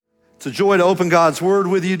It's a joy to open God's Word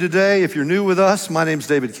with you today. If you're new with us, my name's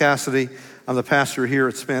David Cassidy. I'm the pastor here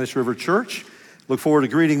at Spanish River Church. Look forward to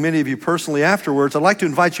greeting many of you personally afterwards. I'd like to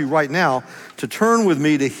invite you right now to turn with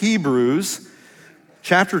me to Hebrews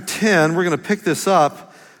chapter 10. We're going to pick this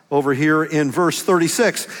up over here in verse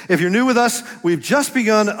 36. If you're new with us, we've just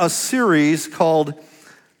begun a series called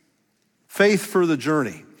Faith for the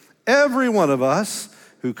Journey. Every one of us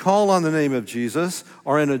who call on the name of Jesus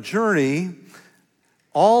are in a journey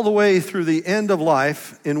all the way through the end of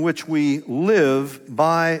life in which we live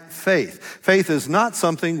by faith. Faith is not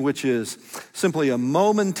something which is simply a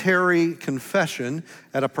momentary confession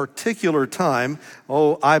at a particular time,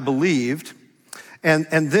 oh, I believed, and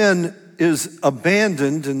then is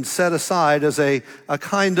abandoned and set aside as a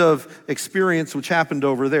kind of experience which happened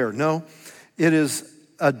over there. No, it is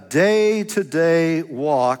a day-to-day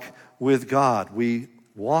walk with God. We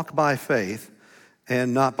walk by faith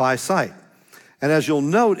and not by sight. And as you'll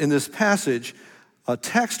note in this passage, a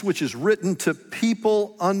text which is written to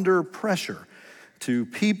people under pressure, to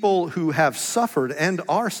people who have suffered and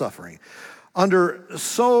are suffering, under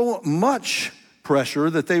so much pressure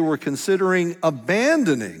that they were considering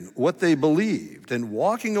abandoning what they believed and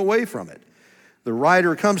walking away from it. The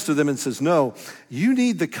writer comes to them and says, no, you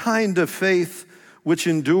need the kind of faith which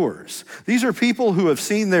endures. These are people who have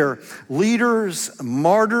seen their leaders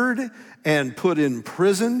martyred and put in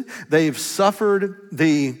prison. They've suffered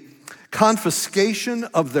the confiscation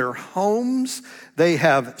of their homes. They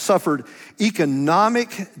have suffered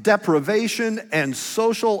economic deprivation and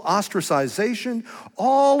social ostracization.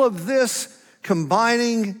 All of this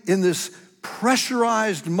combining in this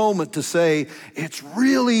pressurized moment to say, it's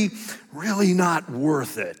really, really not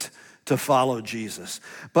worth it to follow Jesus.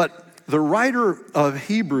 But the writer of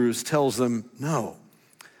Hebrews tells them, no,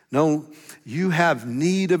 you have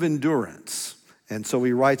need of endurance. And so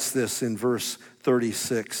he writes this in verse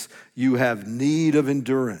 36, you have need of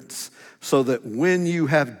endurance, so that when you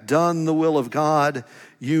have done the will of God,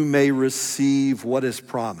 you may receive what is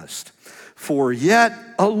promised. For yet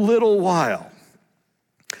a little while,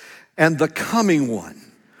 and the coming one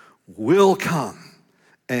will come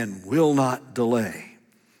and will not delay.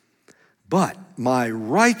 But my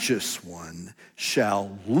righteous one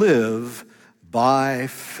shall live by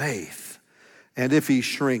faith. And if he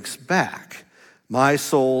shrinks back, my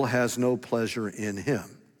soul has no pleasure in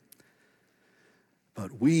him.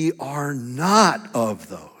 But we are not of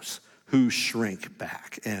those who shrink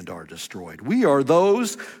back and are destroyed. We are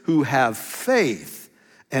those who have faith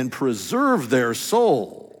and preserve their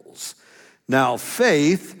souls. Now,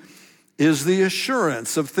 faith is the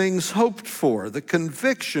assurance of things hoped for, the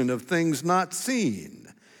conviction of things not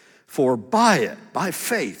seen. For by it, by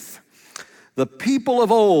faith, the people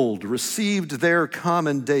of old received their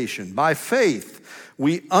commendation. By faith,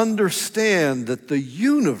 we understand that the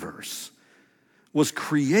universe was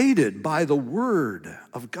created by the word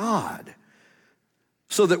of God,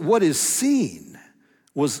 so that what is seen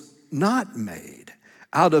was not made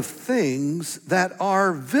out of things that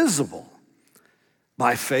are visible.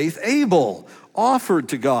 By faith, Abel offered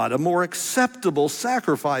to God a more acceptable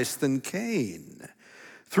sacrifice than Cain,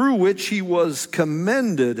 through which he was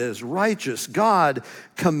commended as righteous, God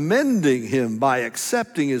commending him by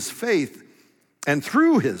accepting his faith. And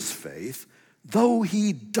through his faith, though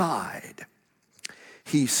he died,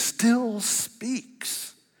 he still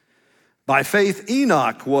speaks. By faith,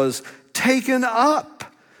 Enoch was taken up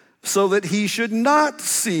so that he should not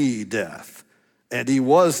see death. And he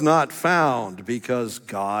was not found because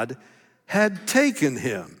God had taken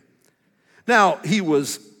him. Now, he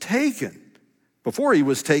was taken. Before he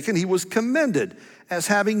was taken, he was commended as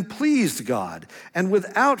having pleased God. And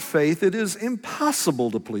without faith, it is impossible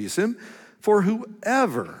to please him. For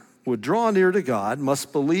whoever would draw near to God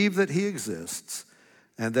must believe that he exists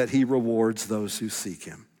and that he rewards those who seek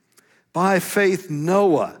him. By faith,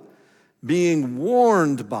 Noah, being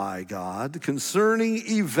warned by God concerning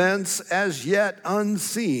events as yet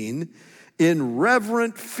unseen, in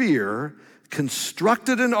reverent fear,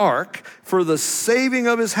 constructed an ark for the saving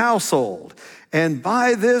of his household. And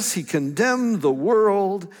by this he condemned the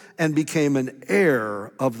world and became an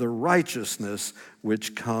heir of the righteousness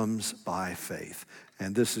which comes by faith.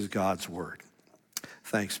 And this is God's word.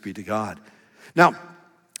 Thanks be to God. Now,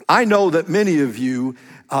 I know that many of you,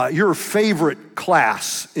 your favorite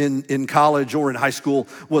class in college or in high school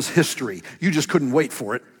was history. You just couldn't wait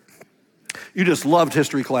for it. You just loved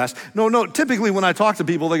history class. No, typically when I talk to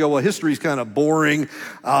people, they go, well, history's kind of boring.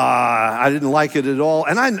 I didn't like it at all.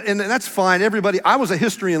 And that's fine. Everybody, I was a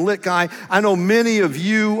history and lit guy. I know many of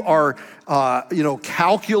you are,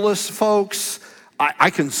 calculus folks. I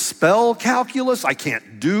can spell calculus. I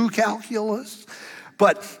can't do calculus.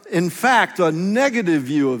 But in fact, a negative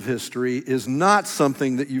view of history is not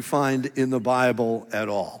something that you find in the Bible at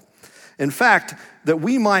all. In fact, that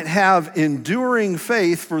we might have enduring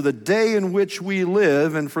faith for the day in which we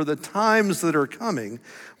live and for the times that are coming,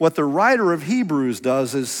 what the writer of Hebrews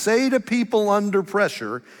does is say to people under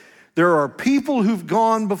pressure, there are people who've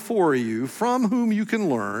gone before you from whom you can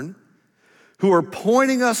learn, who are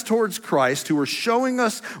pointing us towards Christ, who are showing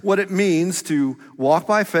us what it means to walk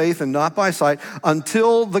by faith and not by sight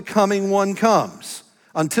until the coming one comes.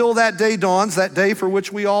 Until that day dawns, that day for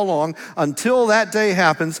which we all long, until that day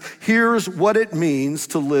happens, here's what it means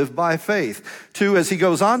to live by faith. To, as he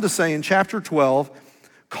goes on to say in chapter 12,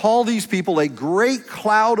 call these people a great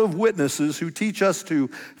cloud of witnesses who teach us to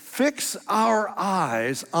fix our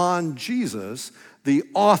eyes on Jesus, the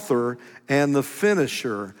author and the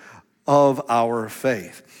finisher of our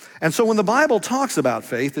faith. And so when the Bible talks about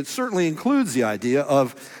faith, it certainly includes the idea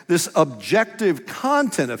of this objective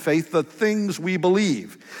content of faith, the things we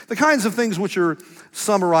believe, the kinds of things which are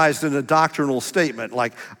summarized in a doctrinal statement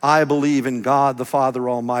like, I believe in God, the Father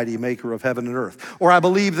Almighty, maker of heaven and earth. Or I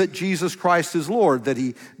believe that Jesus Christ is Lord, that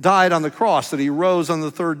he died on the cross, that he rose on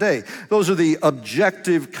the third day. Those are the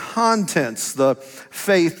objective contents, the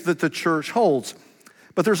faith that the church holds.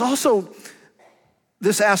 But there's also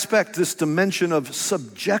this aspect, this dimension of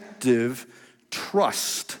subjective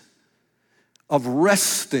trust, of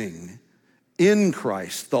resting in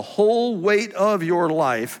Christ, the whole weight of your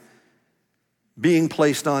life being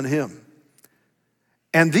placed on him.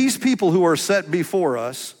 And these people who are set before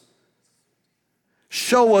us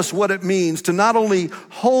show us what it means to not only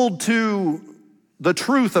hold to the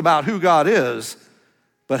truth about who God is,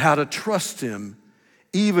 but how to trust him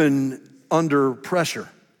even under pressure.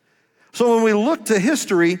 So when we look to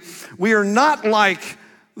history, we are not like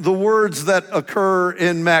the words that occur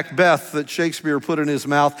in Macbeth that Shakespeare put in his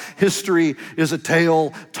mouth. History is a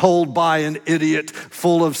tale told by an idiot,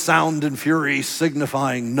 full of sound and fury,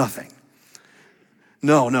 signifying nothing.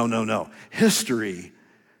 No. History,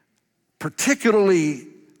 particularly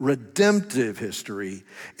redemptive history,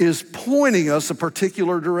 is pointing us a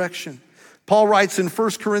particular direction. Paul writes in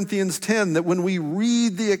 1 Corinthians 10 that when we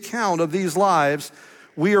read the account of these lives,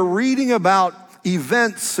 we are reading about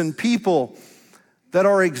events and people that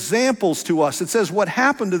are examples to us. It says what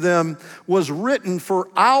happened to them was written for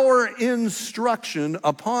our instruction,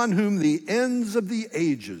 upon whom the ends of the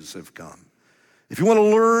ages have come. If you want to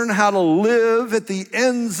learn how to live at the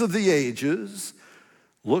ends of the ages,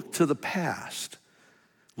 look to the past.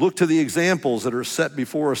 Look to the examples that are set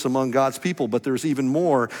before us among God's people, but there's even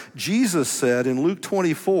more. Jesus said in Luke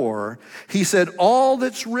 24, he said, all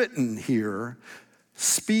that's written here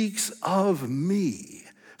speaks of me.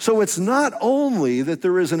 So it's not only that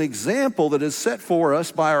there is an example that is set for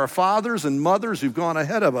us by our fathers and mothers who've gone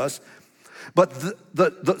ahead of us, but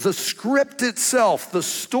the script itself, the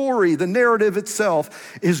story, the narrative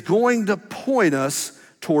itself is going to point us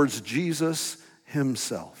towards Jesus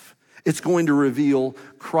himself. It's going to reveal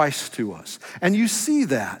Christ to us. And you see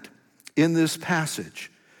that in this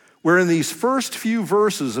passage, where in these first few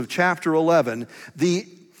verses of chapter 11, the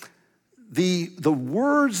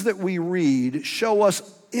words that we read show us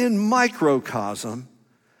in microcosm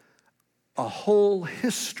a whole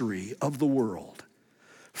history of the world,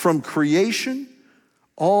 from creation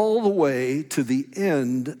all the way to the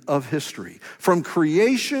end of history, from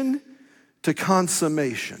creation to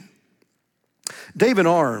consummation. David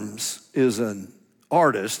Arms is an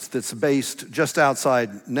artist that's based just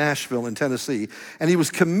outside Nashville in Tennessee, and he was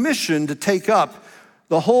commissioned to take up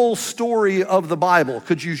the whole story of the Bible.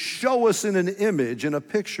 Could you show us in an image, in a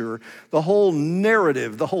picture, the whole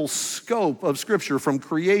narrative, the whole scope of Scripture from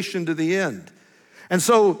creation to the end? And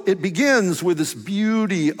so it begins with this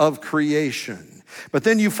beauty of creation. But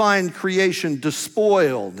then you find creation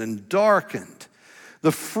despoiled and darkened,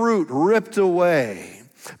 the fruit ripped away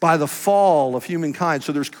by the fall of humankind.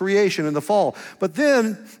 So there's creation in the fall. But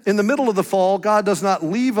then, in the middle of the fall, God does not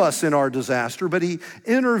leave us in our disaster, but he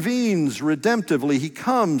intervenes redemptively. He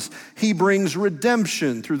comes, he brings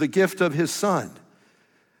redemption through the gift of his Son.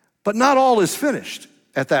 But not all is finished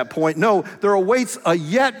at that point. No, there awaits a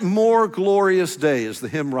yet more glorious day, as the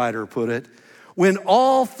hymn writer put it, when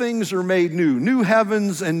all things are made new, new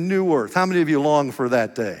heavens and new earth. How many of you long for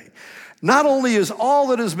that day? Not only is all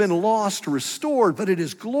that has been lost restored, but it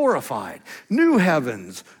is glorified. New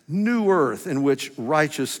heavens, new earth in which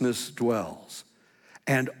righteousness dwells.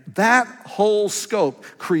 And that whole scope,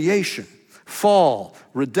 creation, fall,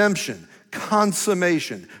 redemption,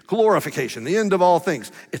 consummation, glorification, the end of all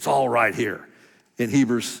things, it's all right here in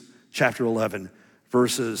Hebrews chapter 11,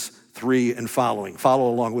 verses 3 and following. Follow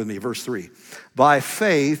along with me, verse 3. By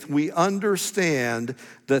faith, we understand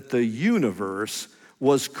that the universe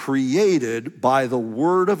was created by the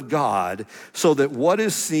word of God, so that what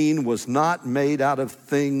is seen was not made out of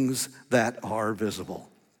things that are visible.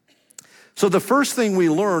 So the first thing we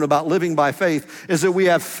learn about living by faith is that we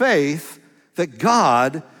have faith that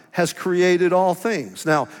God has created all things.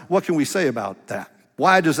 Now, what can we say about that?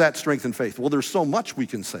 Why does that strengthen faith? Well, there's so much we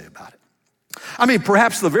can say about it. I mean,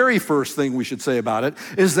 perhaps the very first thing we should say about it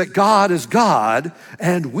is that God is God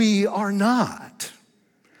and we are not.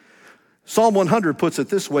 Psalm 100 puts it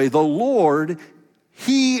this way: the Lord,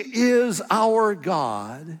 He is our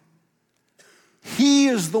God. He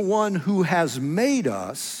is the one who has made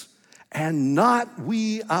us and not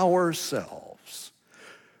we ourselves.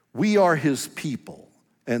 We are His people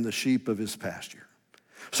and the sheep of His pasture.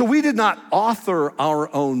 So we did not author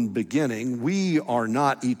our own beginning. We are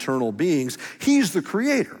not eternal beings. He's the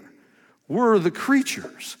creator. We're the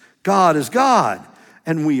creatures. God is God,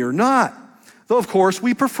 and we are not. Though, of course,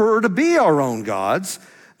 we prefer to be our own gods.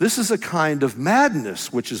 This is a kind of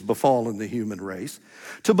madness which has befallen the human race,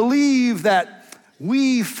 to believe that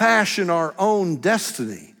we fashion our own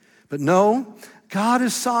destiny. But no, God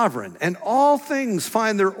is sovereign, and all things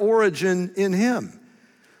find their origin in Him.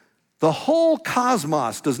 The whole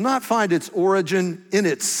cosmos does not find its origin in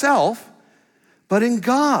itself, but in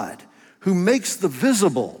God, who makes the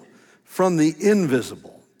visible from the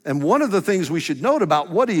invisible. And one of the things we should note about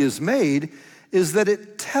what He has made is that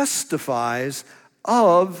it testifies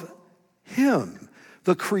of Him.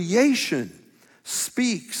 The creation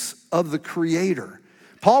speaks of the Creator.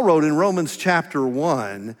 Paul wrote in Romans chapter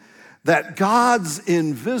 1 that God's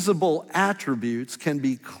invisible attributes can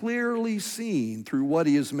be clearly seen through what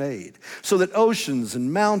He has made, so that oceans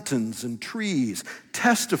and mountains and trees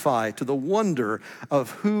testify to the wonder of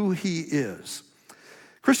who He is.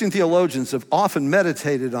 Christian theologians have often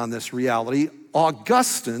meditated on this reality.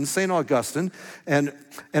 Augustine, St. Augustine, and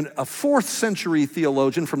a 4th century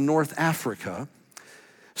theologian from North Africa,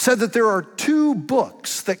 said that there are 2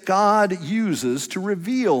 books that God uses to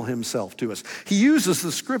reveal Himself to us. He uses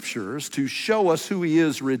the scriptures to show us who He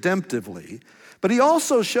is redemptively, but He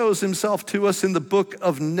also shows Himself to us in the book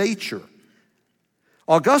of nature.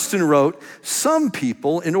 Augustine wrote, "Some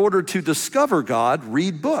people, in order to discover God,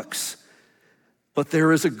 read books, but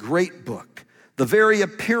there is a great book, the very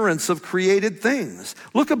appearance of created things.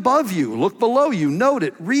 Look above you, look below you, note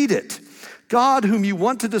it, read it. God, whom you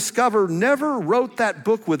want to discover, never wrote that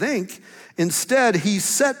book with ink. Instead, He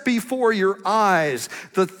set before your eyes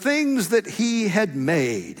the things that He had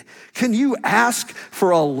made. Can you ask for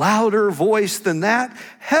a louder voice than that?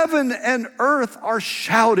 Heaven and earth are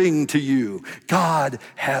shouting to you, God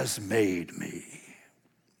has made me."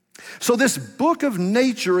 So this book of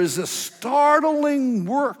nature is a startling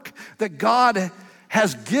work that God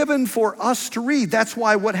has given for us to read. That's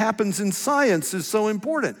why what happens in science is so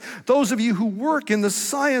important. Those of you who work in the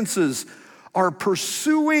sciences are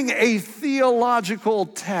pursuing a theological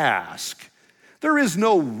task. There is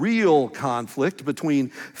no real conflict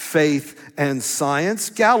between faith and science.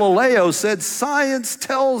 Galileo said, "Science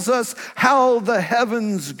tells us how the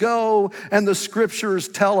heavens go, and the scriptures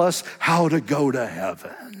tell us how to go to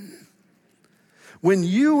heaven." When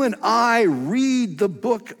you and I read the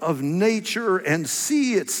book of nature and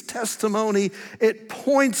see its testimony, it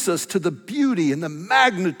points us to the beauty and the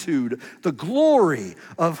magnitude, the glory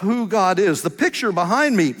of who God is. The picture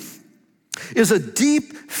behind me is a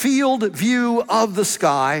deep field view of the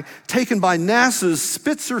sky taken by NASA's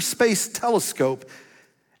Spitzer Space Telescope.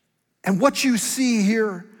 And what you see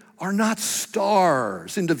here are not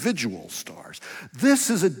stars, individual stars.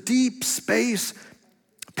 This is a deep space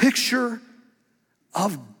picture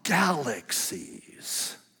of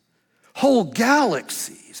galaxies, whole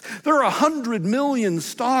galaxies. There are 100 million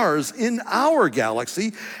stars in our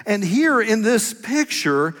galaxy, and here in this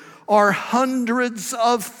picture are hundreds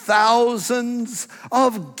of thousands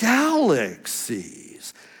of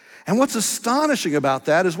galaxies. And what's astonishing about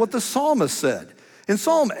that is what the psalmist said. In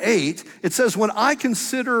Psalm 8, it says, "When I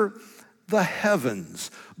consider the heavens,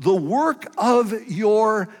 the work of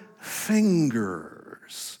your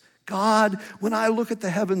fingers." God, when I look at the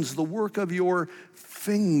heavens, the work of your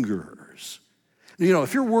fingers. You know,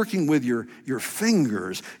 if you're working with your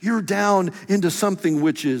fingers, you're down into something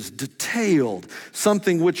which is detailed,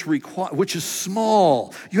 something which is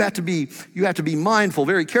small. You have to be mindful,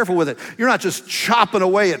 very careful with it. You're not just chopping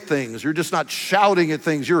away at things. You're just not shouting at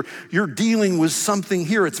things. You're dealing with something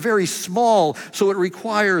here. It's very small, so it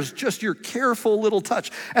requires just your careful little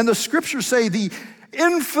touch. And the scriptures say the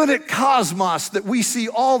infinite cosmos that we see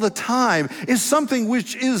all the time is something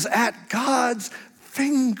which is at God's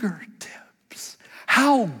fingertips.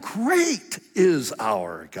 How great is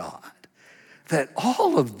our God that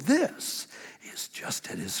all of this is just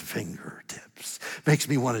at his fingertips. Makes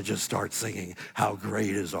me want to just start singing, how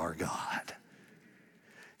great is our God.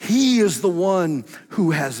 He is the one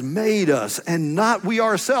who has made us and not we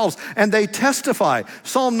ourselves. And they testify.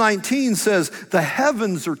 Psalm 19 says, the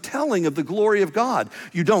heavens are telling of the glory of God.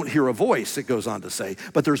 You don't hear a voice, it goes on to say,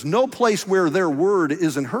 but there's no place where their word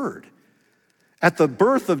isn't heard. At the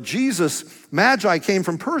birth of Jesus, Magi came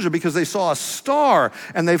from Persia because they saw a star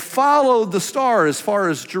and they followed the star as far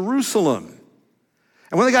as Jerusalem.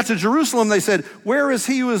 And when they got to Jerusalem, they said, where is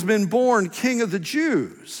he who has been born King of the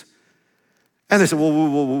Jews? And they said,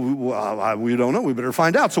 well, we don't know. We better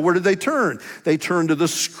find out. So where did they turn? They turned to the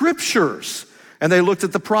scriptures. And they looked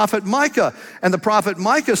at the prophet Micah. And the prophet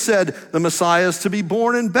Micah said, the Messiah is to be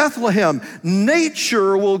born in Bethlehem.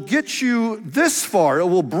 Nature will get you this far. It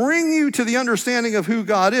will bring you to the understanding of who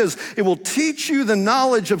God is. It will teach you the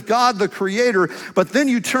knowledge of God, the Creator. But then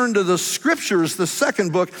you turn to the scriptures, the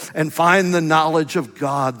second book, and find the knowledge of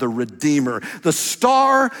God, the Redeemer. The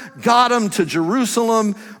star got them to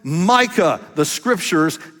Jerusalem. Micah, the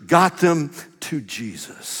scriptures, got them to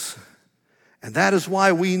Jesus. And that is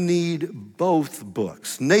why we need both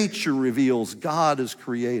books. Nature reveals God as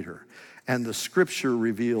creator, and the scripture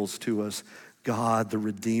reveals to us God the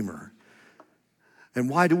Redeemer.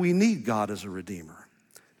 And why do we need God as a Redeemer?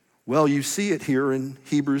 Well, you see it here in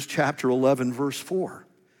Hebrews chapter 11, verse 4.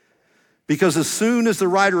 Because as soon as the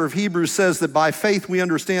writer of Hebrews says that by faith we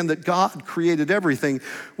understand that God created everything,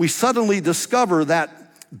 we suddenly discover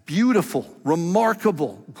that beautiful,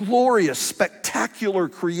 remarkable, glorious, spectacular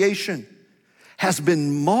creation has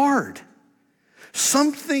been marred.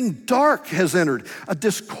 Something dark has entered. A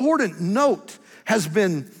discordant note has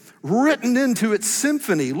been written into its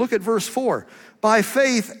symphony. Look at verse 4. By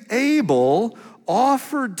faith, Abel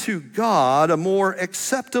offered to God a more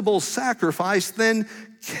acceptable sacrifice than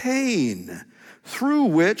Cain, through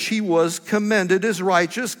which he was commended as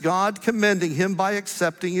righteous, God commending him by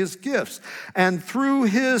accepting his gifts. And through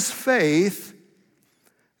his faith,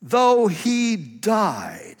 though he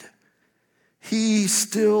died, he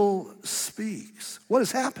still speaks. What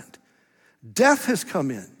has happened? Death has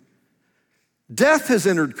come in. Death has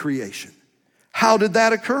entered creation. How did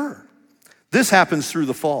that occur? This happens through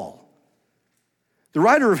the fall. The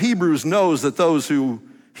writer of Hebrews knows that those who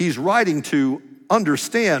he's writing to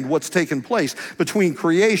understand what's taken place between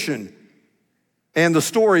creation and the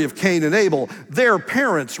story of Cain and Abel. Their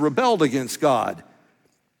parents rebelled against God,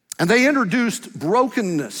 and they introduced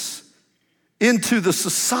brokenness into the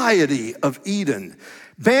society of Eden.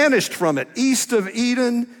 Banished from it, east of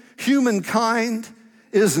Eden, humankind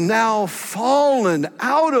is now fallen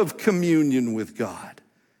out of communion with God.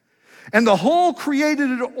 And the whole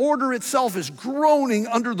created order itself is groaning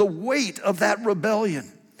under the weight of that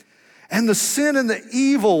rebellion. And the sin and the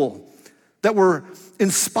evil that were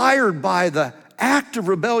inspired by the act of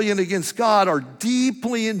rebellion against God are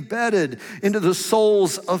deeply embedded into the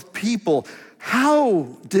souls of people. How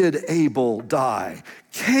did Abel die?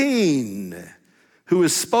 Cain, who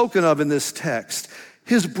is spoken of in this text,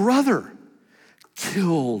 his brother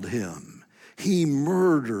killed him. He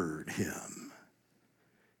murdered him.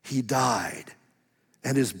 He died,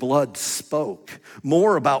 and his blood spoke.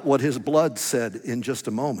 More about what his blood said in just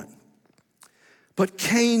a moment. But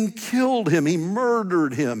Cain killed him. He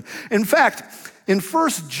murdered him. In fact, in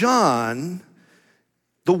 1 John,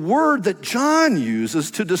 the word that John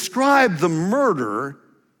uses to describe the murder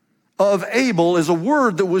of Abel is a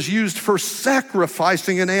word that was used for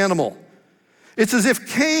sacrificing an animal. It's as if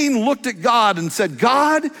Cain looked at God and said,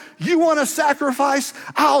 God, you want a sacrifice?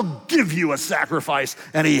 I'll give you a sacrifice.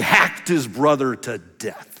 And he hacked his brother to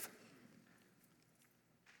death.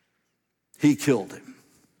 He killed him.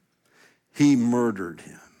 He murdered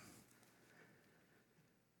him.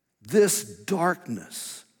 This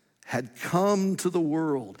darkness had come to the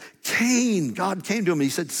world. Cain, God came to him and he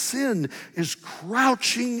said, sin is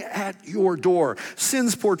crouching at your door.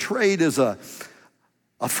 Sin's portrayed as a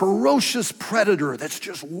ferocious predator that's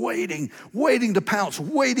just waiting to pounce,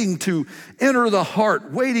 waiting to enter the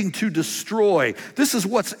heart, waiting to destroy. This is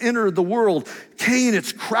what's entered the world. Cain,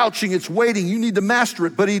 it's crouching, it's waiting. You need to master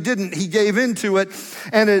it, but he didn't. He gave into it,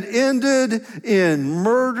 and it ended in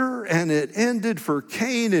murder, and it ended for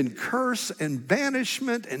Cain in curse and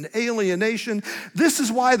banishment and alienation. This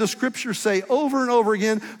is why the scriptures say over and over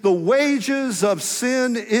again, the wages of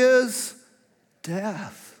sin is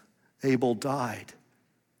death. Abel died,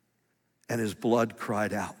 and his blood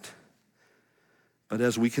cried out. But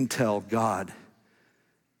as we can tell, God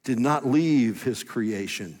did not leave his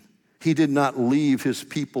creation He did not leave his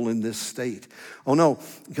people in this state. Oh no,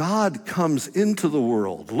 God comes into the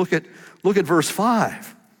world. Look at verse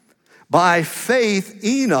 5. By faith,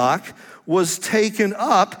 Enoch was taken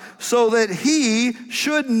up so that he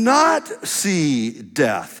should not see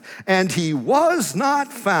death. And he was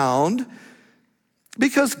not found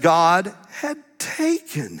because God had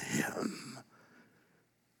taken him.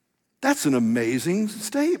 That's an amazing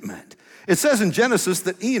statement. It says in Genesis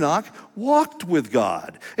that Enoch walked with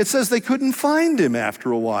God. It says they couldn't find him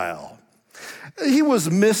after a while. He was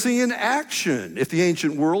missing in action. If the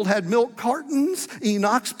ancient world had milk cartons,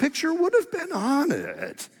 Enoch's picture would have been on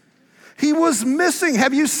it. He was missing.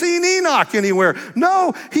 Have you seen Enoch anywhere?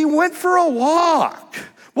 No, he went for a walk.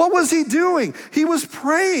 What was he doing? He was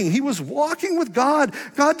praying. He was walking with God.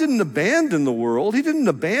 God didn't abandon the world. He didn't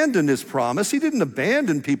abandon his promise. He didn't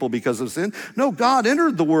abandon people because of sin. No, God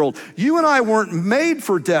entered the world. You and I weren't made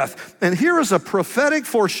for death. And here is a prophetic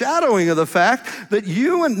foreshadowing of the fact that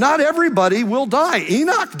you and not everybody will die.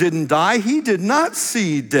 Enoch didn't die. He did not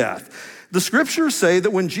see death. The scriptures say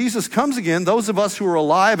that when Jesus comes again, those of us who are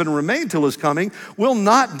alive and remain till his coming will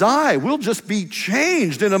not die. We'll just be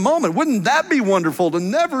changed in a moment. Wouldn't that be wonderful to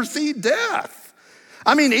never see death?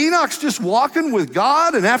 I mean, Enoch's just walking with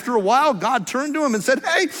God, and after a while, God turned to him and said,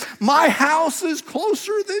 hey, my house is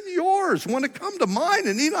closer than yours. Want to come to mine?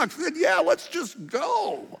 And Enoch said, yeah, let's just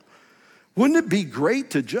go. Wouldn't it be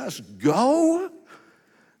great to just go?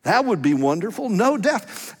 That would be wonderful. No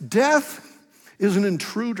death. Death is an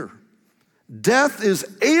intruder. Death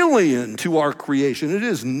is alien to our creation. It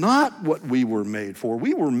is not what we were made for.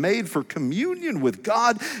 We were made for communion with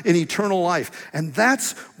God in eternal life. And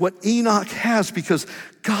that's what Enoch has, because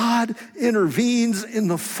God intervenes in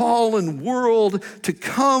the fallen world to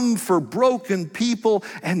come for broken people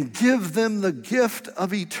and give them the gift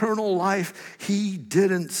of eternal life. He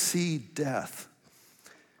didn't see death.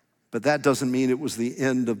 But that doesn't mean it was the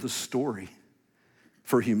end of the story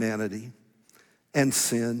for humanity and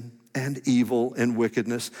sin and evil and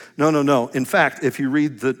wickedness. No. In fact, if you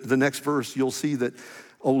read the next verse, you'll see that,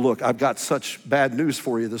 oh, look, I've got such bad news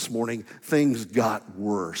for you this morning. Things got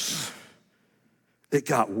worse. It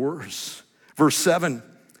got worse. Verse 7,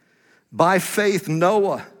 by faith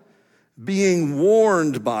Noah, being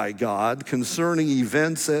warned by God concerning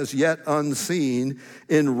events as yet unseen,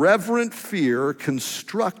 in reverent fear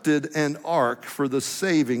constructed an ark for the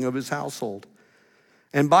saving of his household.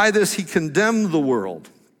 And by this he condemned the world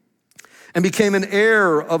and became an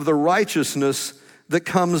heir of the righteousness that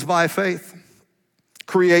comes by faith.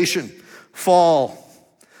 Creation, fall,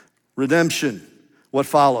 redemption. What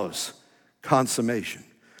follows? Consummation.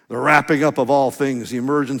 The wrapping up of all things, the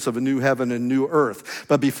emergence of a new heaven and new earth.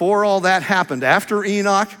 But before all that happened, after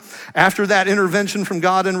Enoch, after that intervention from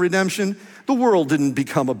God in redemption, the world didn't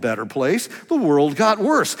become a better place. The world got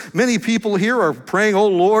worse. Many people here are praying, oh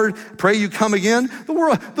Lord, pray you come again.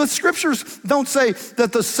 The scriptures don't say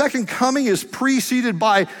that the second coming is preceded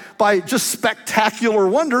by just spectacular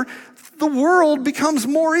wonder. The world becomes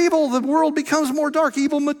more evil. The world becomes more dark.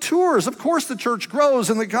 Evil matures. Of course, the church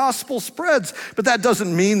grows and the gospel spreads, but that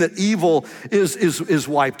doesn't mean that evil is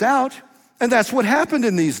wiped out. And that's what happened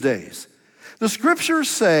in these days. The scriptures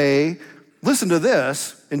say, listen to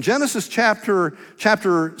this, in Genesis chapter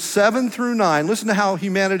 7 through 9, listen to how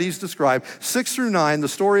humanity is described, 6 through 9, the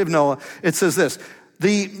story of Noah. It says this,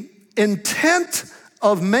 the intent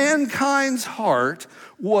of mankind's heart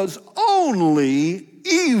was only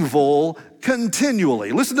evil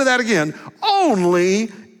continually. Listen to that again, only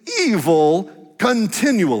evil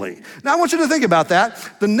continually. Now I want you to think about that.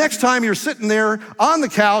 The next time you're sitting there on the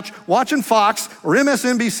couch watching Fox or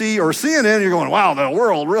MSNBC or CNN, you're going, wow, the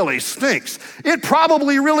world really stinks. It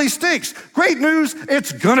probably really stinks. Great news,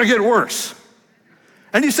 it's gonna get worse.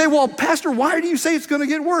 And you say, well, Pastor, why do you say it's gonna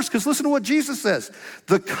get worse? Because listen to what Jesus says.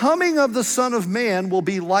 The coming of the Son of Man will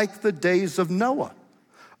be like the days of Noah.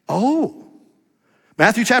 Oh,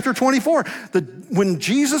 Matthew chapter 24, when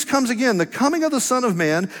Jesus comes again, the coming of the Son of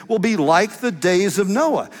Man will be like the days of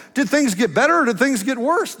Noah. Did things get better or did things get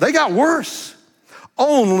worse? They got worse.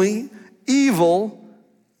 Only evil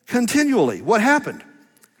continually. What happened?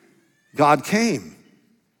 God came.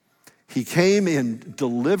 He came in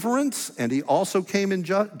deliverance and he also came in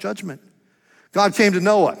judgment. God came to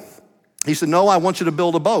Noah. He said, Noah, I want you to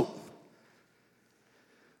build a boat.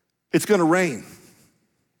 It's gonna rain.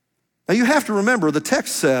 Now you have to remember the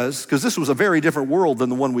text says, because this was a very different world than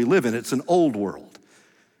the one we live in, it's an old world.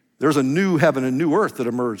 There's a new heaven and new earth that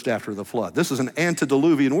emerged after the flood. This is an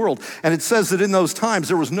antediluvian world. And it says that in those times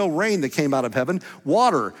there was no rain that came out of heaven.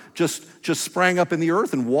 Water just sprang up in the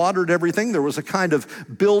earth and watered everything. There was a kind of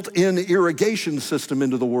built-in irrigation system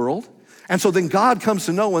into the world. And so then God comes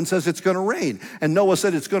to Noah and says, it's gonna rain. And Noah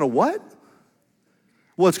said, it's gonna what?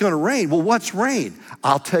 Well, it's gonna rain. Well, what's rain?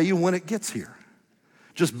 I'll tell you when it gets here.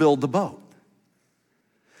 Just build the boat.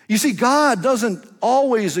 You see, God doesn't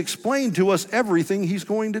always explain to us everything he's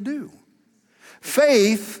going to do.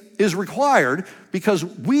 Faith is required because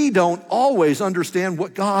we don't always understand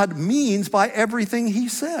what God means by everything he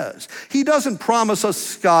says. He doesn't promise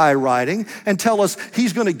us skywriting and tell us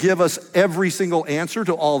he's going to give us every single answer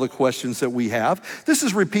to all the questions that we have. This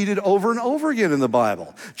is repeated over and over again in the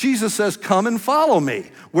Bible. Jesus says, come and follow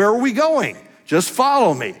me. Where are we going? Just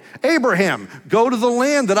follow me. Abraham, go to the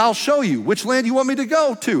land that I'll show you. Which land you want me to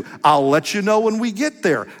go to? I'll let you know when we get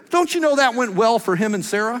there. Don't you know that went well for him and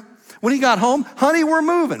Sarah? When he got home, honey, we're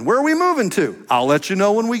moving. Where are we moving to? I'll let you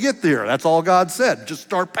know when we get there. That's all God said. Just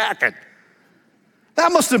start packing.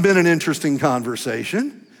 That must have been an interesting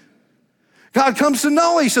conversation. God comes to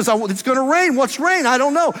Noah. He says, it's going to rain. What's rain? I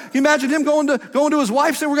don't know. You imagine him going to his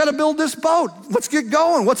wife, saying, we got to build this boat. Let's get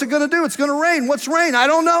going. What's it going to do? It's going to rain. What's rain? I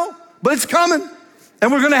don't know, but it's coming,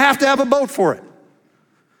 and we're going to have a boat for it.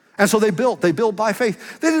 And so they built by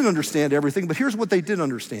faith. They didn't understand everything, but here's what they did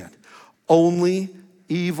understand. Only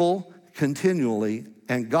evil continually,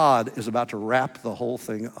 and God is about to wrap the whole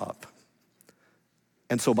thing up.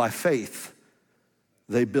 And so by faith,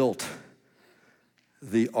 they built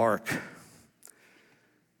the ark.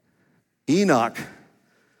 Enoch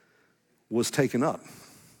was taken up.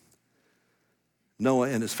 Noah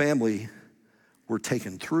and his family were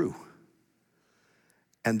taken through,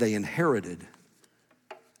 and they inherited,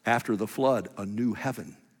 after the flood, a new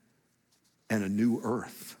heaven and a new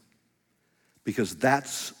earth. Because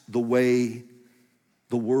that's the way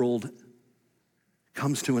the world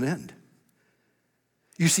comes to an end.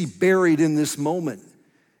 You see, buried in this moment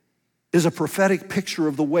is a prophetic picture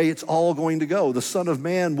of the way it's all going to go. The Son of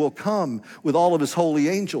Man will come with all of his holy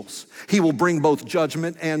angels. He will bring both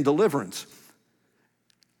judgment and deliverance.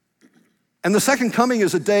 And the second coming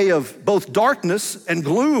is a day of both darkness and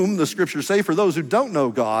gloom, the scriptures say, for those who don't know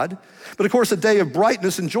God, but of course a day of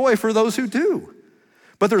brightness and joy for those who do.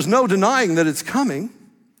 But there's no denying that it's coming.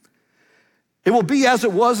 It will be as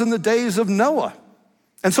it was in the days of Noah.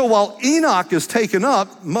 And so while Enoch is taken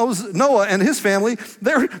up, Noah and his family,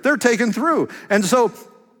 they're taken through. And so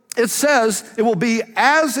it says it will be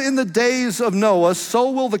as in the days of Noah,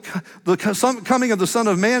 so will the coming of the Son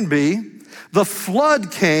of Man be. The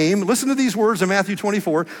flood came, listen to these words in Matthew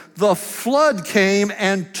 24, the flood came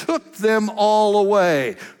and took them all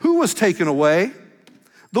away. Who was taken away?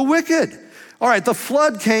 The wicked. All right, the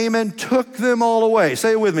flood came and took them all away.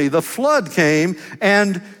 Say it with me. The flood came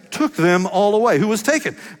and took them all away. Who was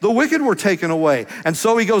taken? The wicked were taken away. And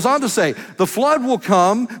so he goes on to say, the flood will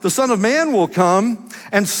come, the Son of Man will come,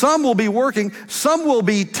 and some will be working, some will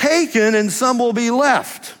be taken, and some will be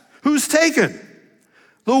left. Who's taken?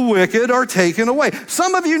 The wicked are taken away.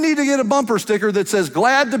 Some of you need to get a bumper sticker that says,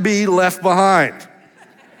 glad to be left behind.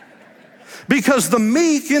 Because the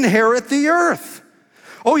meek inherit the earth.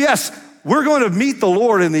 Oh yes, we're going to meet the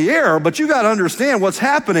Lord in the air, but you got to understand what's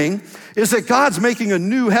happening is that God's making a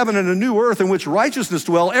new heaven and a new earth in which righteousness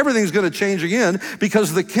dwell. Everything's going to change again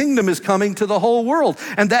because the kingdom is coming to the whole world,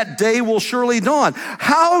 and that day will surely dawn.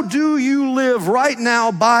 How do you live right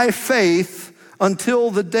now by faith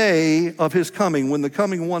until the day of his coming, when the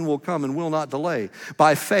coming one will come and will not delay?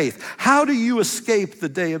 By faith. How do you escape the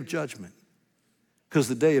day of judgment? Because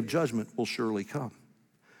the day of judgment will surely come.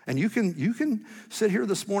 And you can sit here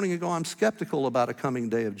this morning and go, I'm skeptical about a coming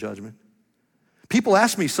day of judgment. People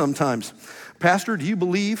ask me sometimes, Pastor, do you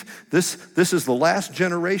believe this is the last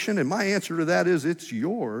generation? And my answer to that is, it's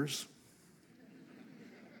yours.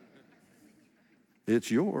 It's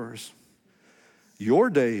yours. Your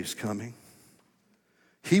day is coming.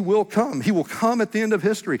 He will come. He will come at the end of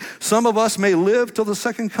history. Some of us may live till the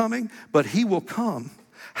second coming, but he will come.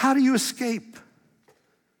 How do you escape?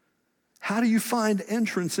 How do you find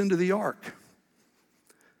entrance into the ark?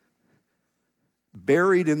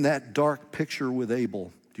 Buried in that dark picture with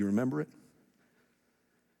Abel, do you remember it?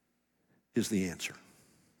 Is the answer.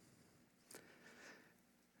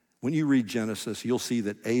 When you read Genesis, you'll see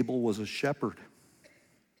that Abel was a shepherd.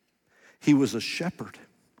 He was a shepherd,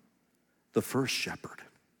 the first shepherd,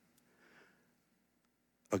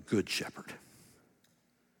 a good shepherd.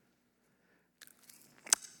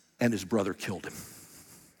 And his brother killed him.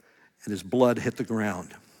 And his blood hit the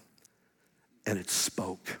ground, and it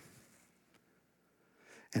spoke.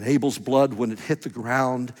 And Abel's blood, when it hit the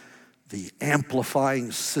ground, the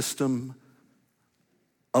amplifying system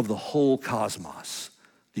of the whole cosmos,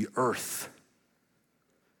 the earth,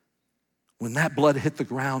 when that blood hit the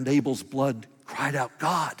ground, Abel's blood cried out,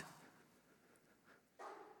 God.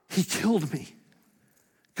 he killed me.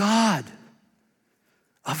 God,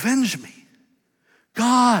 avenge me.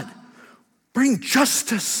 God, bring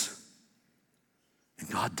justice. And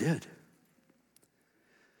God did.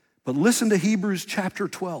 But listen to Hebrews chapter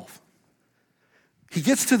 12. He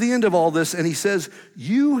gets to the end of all this and he says,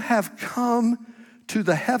 you have come to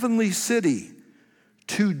the heavenly city,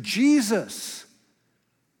 to Jesus,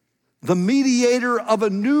 the mediator of a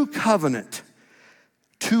new covenant,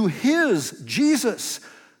 to his, Jesus,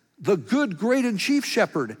 the good, great, and chief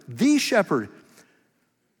shepherd, the shepherd,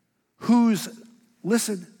 whose,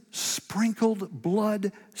 listen, sprinkled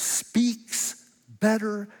blood speaks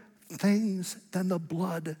better things than the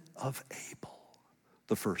blood of Abel,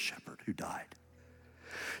 the first shepherd who died.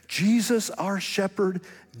 Jesus, our shepherd,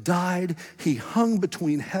 died. He hung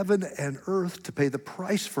between heaven and earth to pay the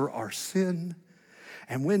price for our sin.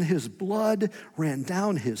 And when his blood ran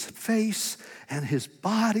down his face and his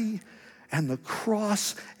body and the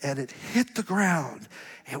cross and it hit the ground,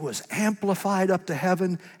 it was amplified up to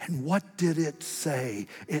heaven. And what did it say?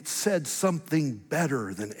 It said something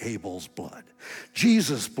better than Abel's blood.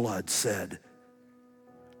 Jesus' blood said,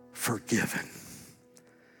 forgiven.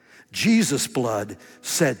 Jesus' blood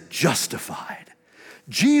said justified.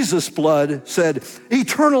 Jesus' blood said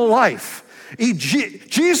eternal life.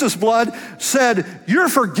 Jesus' blood said you're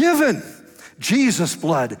forgiven. Jesus'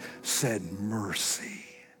 blood said mercy.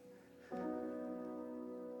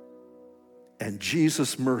 And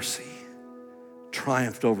Jesus' mercy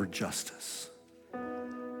triumphed over justice.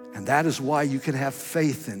 And that is why you can have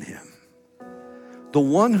faith in him. The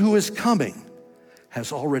one who is coming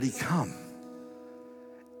has already come.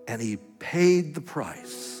 And he paid the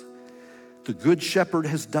price. The good shepherd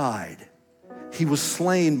has died. He was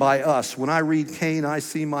slain by us. When I read Cain, I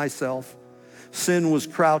see myself. Sin was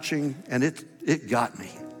crouching and it got me.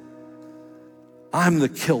 I'm the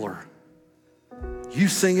killer. You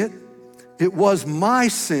sing it. It was my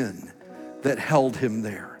sin that held him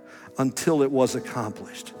there until it was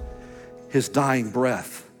accomplished. His dying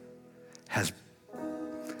breath has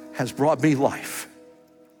brought me life.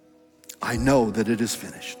 I know that it is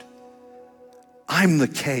finished. I'm the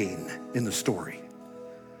Cain in the story.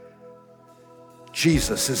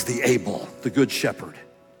 Jesus is the Abel, the good shepherd.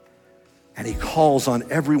 And he calls on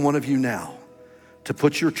every one of you now to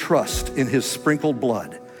put your trust in his sprinkled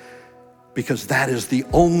blood, because that is the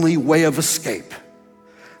only way of escape.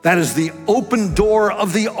 That is the open door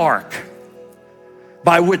of the ark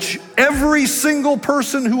by which every single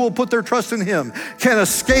person who will put their trust in him can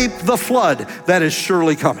escape the flood that is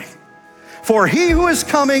surely coming. For he who is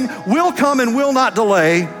coming will come and will not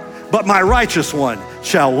delay, but my righteous one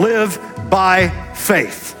shall live by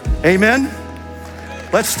faith. Amen?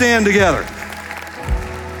 Let's stand together.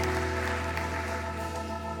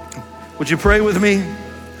 Would you pray with me?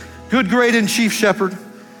 Good, great, and chief shepherd,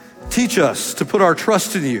 teach us to put our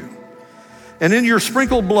trust in you. And in your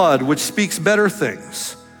sprinkled blood, which speaks better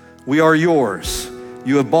things, we are yours.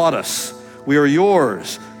 You have bought us. We are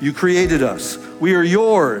yours. You created us. We are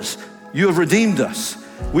yours. You have redeemed us.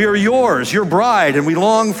 We are yours, your bride, and we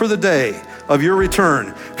long for the day of your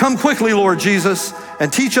return. Come quickly, Lord Jesus,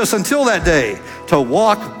 and teach us until that day to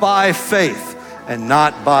walk by faith and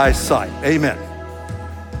not by sight. Amen.